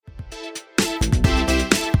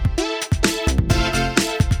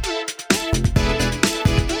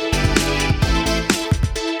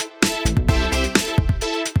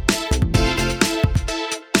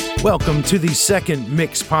Welcome to the Second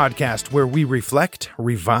Mix podcast, where we reflect,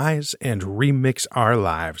 revise, and remix our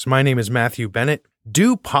lives. My name is Matthew Bennett.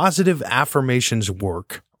 Do positive affirmations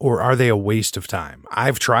work, or are they a waste of time?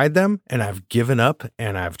 I've tried them, and I've given up,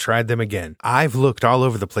 and I've tried them again. I've looked all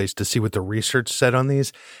over the place to see what the research said on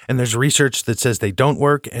these, and there's research that says they don't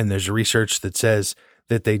work, and there's research that says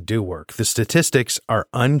that they do work. The statistics are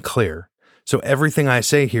unclear, so everything I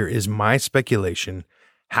say here is my speculation,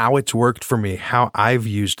 how it's worked for me, how I've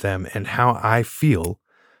used them, and how I feel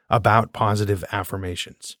about positive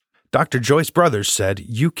affirmations. Dr. Joyce Brothers said,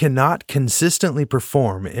 "You cannot consistently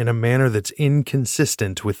perform in a manner that's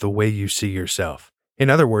inconsistent with the way you see yourself." In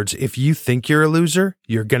other words, if you think you're a loser,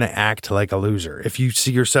 you're going to act like a loser. If you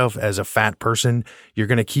see yourself as a fat person, you're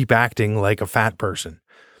going to keep acting like a fat person.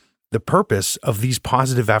 The purpose of these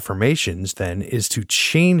positive affirmations, then, is to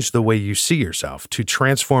change the way you see yourself, to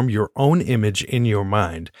transform your own image in your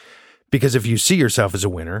mind. Because if you see yourself as a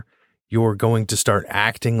winner, you're going to start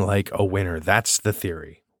acting like a winner. That's the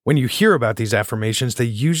theory. When you hear about these affirmations, they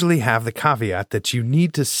usually have the caveat that you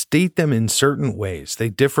need to state them in certain ways. They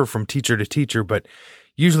differ from teacher to teacher, but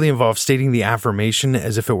usually involve stating the affirmation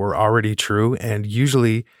as if it were already true, and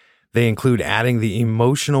usually they include adding the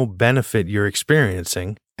emotional benefit you're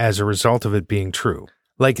experiencing as a result of it being true.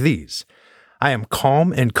 Like these: I am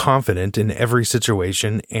calm and confident in every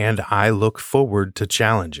situation, and I look forward to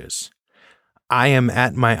challenges. I am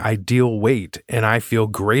at my ideal weight, and I feel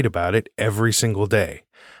great about it every single day.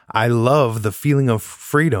 I love the feeling of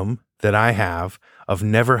freedom that I have of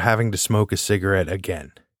never having to smoke a cigarette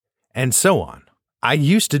again. And so on. I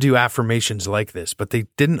used to do affirmations like this, but they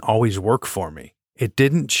didn't always work for me. It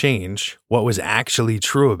didn't change what was actually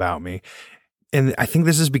true about me. And I think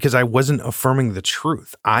this is because I wasn't affirming the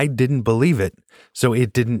truth. I didn't believe it, so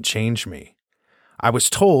it didn't change me. I was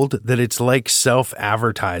told that it's like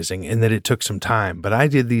self-advertising and that it took some time, but I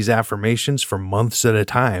did these affirmations for months at a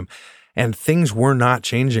time, and things were not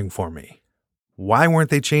changing for me. Why weren't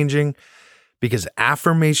they changing? Because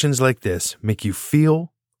affirmations like this make you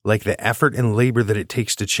feel like the effort and labor that it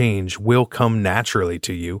takes to change will come naturally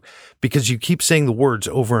to you because you keep saying the words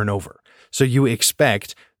over and over. So you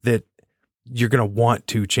expect that you're going to want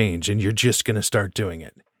to change and you're just going to start doing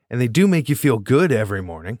it. And they do make you feel good every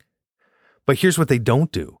morning. But here's what they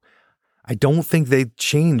don't do. I don't think they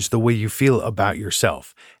change the way you feel about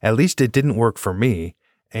yourself. At least it didn't work for me.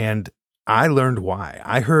 And I learned why.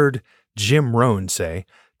 I heard Jim Rohn say,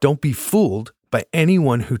 "Don't be fooled by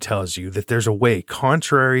anyone who tells you that there's a way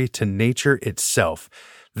contrary to nature itself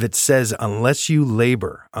that says unless you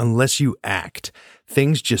labor, unless you act,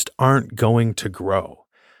 things just aren't going to grow."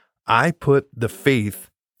 I put the faith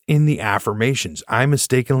in the affirmations. I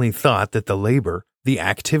mistakenly thought that the labor, the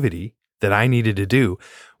activity that I needed to do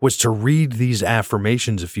was to read these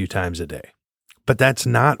affirmations a few times a day. But that's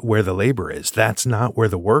not where the labor is. That's not where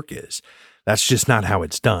the work is. That's just not how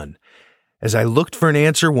it's done. As I looked for an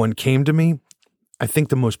answer, one came to me. I think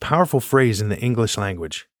the most powerful phrase in the English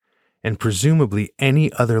language, and presumably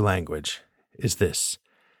any other language, is this: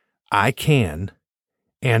 I can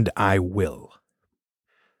and I will.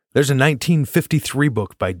 There's a 1953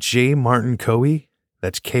 book by J. Martin Coe,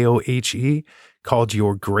 that's Kohe, called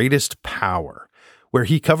Your Greatest Power, where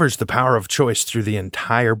he covers the power of choice through the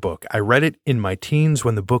entire book. I read it in my teens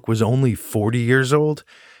when the book was only 40 years old.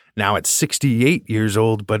 Now it's 68 years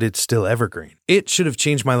old, but it's still evergreen. It should have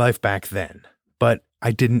changed my life back then, but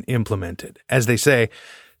I didn't implement it. As they say,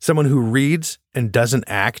 someone who reads and doesn't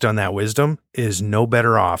act on that wisdom is no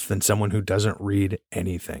better off than someone who doesn't read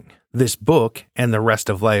anything. This book and the rest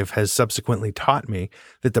of life has subsequently taught me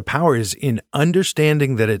that the power is in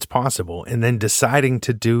understanding that it's possible and then deciding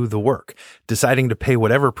to do the work, deciding to pay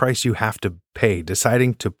whatever price you have to pay,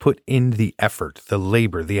 deciding to put in the effort, the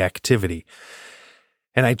labor, the activity.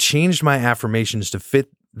 And I changed my affirmations to fit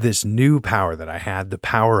this new power that I had, the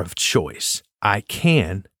power of choice. I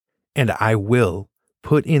can and I will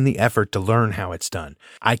put in the effort to learn how it's done.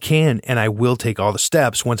 I can and I will take all the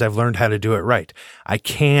steps once I've learned how to do it right. I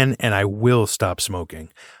can and I will stop smoking.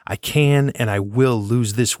 I can and I will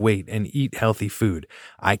lose this weight and eat healthy food.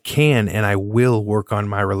 I can and I will work on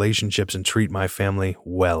my relationships and treat my family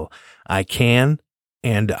well. I can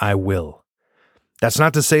and I will. That's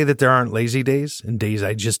not to say that there aren't lazy days and days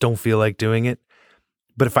I just don't feel like doing it.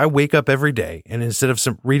 But if I wake up every day and instead of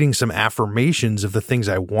reading some affirmations of the things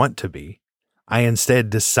I want to be, I instead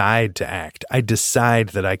decide to act. I decide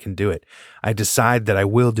that I can do it. I decide that I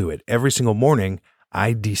will do it. Every single morning,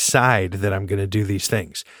 I decide that I'm going to do these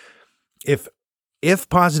things. If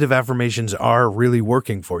positive affirmations are really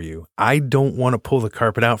working for you, I don't want to pull the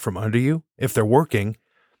carpet out from under you. If they're working,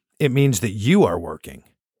 it means that you are working.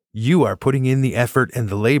 You are putting in the effort and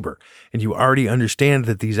the labor, and you already understand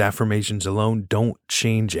that these affirmations alone don't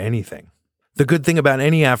change anything. The good thing about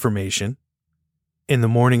any affirmation in the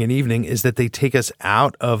morning and evening is that they take us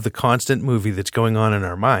out of the constant movie that's going on in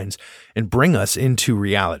our minds and bring us into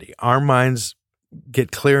reality. Our minds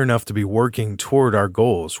get clear enough to be working toward our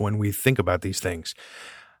goals when we think about these things.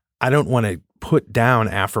 I don't want to put down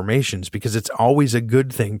affirmations because it's always a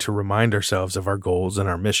good thing to remind ourselves of our goals and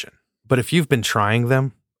our mission. But if you've been trying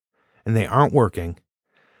them and they aren't working,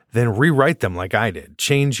 then rewrite them like I did.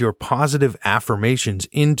 Change your positive affirmations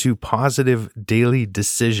into positive daily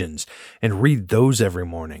decisions and read those every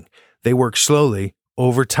morning. They work slowly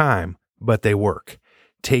over time, but they work.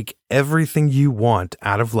 Take everything you want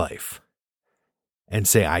out of life and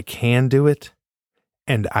say, I can do it,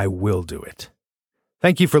 and I will do it.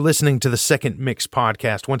 Thank you for listening to the Second Mix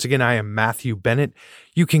podcast. Once again, I am Matthew Bennett.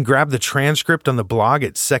 You can grab the transcript on the blog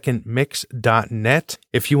at secondmix.net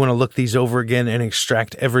if you want to look these over again and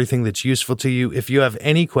extract everything that's useful to you. If you have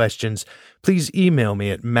any questions, please email me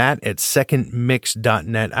at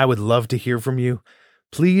matt@secondmix.net. I would love to hear from you.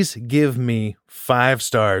 Please give me 5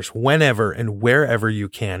 stars whenever and wherever you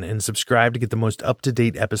can, and subscribe to get the most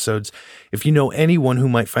up-to-date episodes. If you know anyone who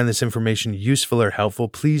might find this information useful or helpful,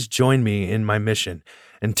 please join me in my mission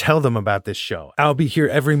and tell them about this show. I'll be here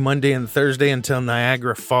every Monday and Thursday until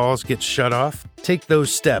Niagara Falls gets shut off. Take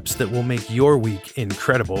those steps that will make your week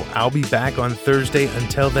incredible. I'll be back on Thursday.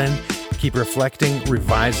 Until then, keep reflecting,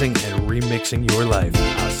 revising, and remixing your life.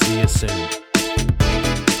 I'll see you soon.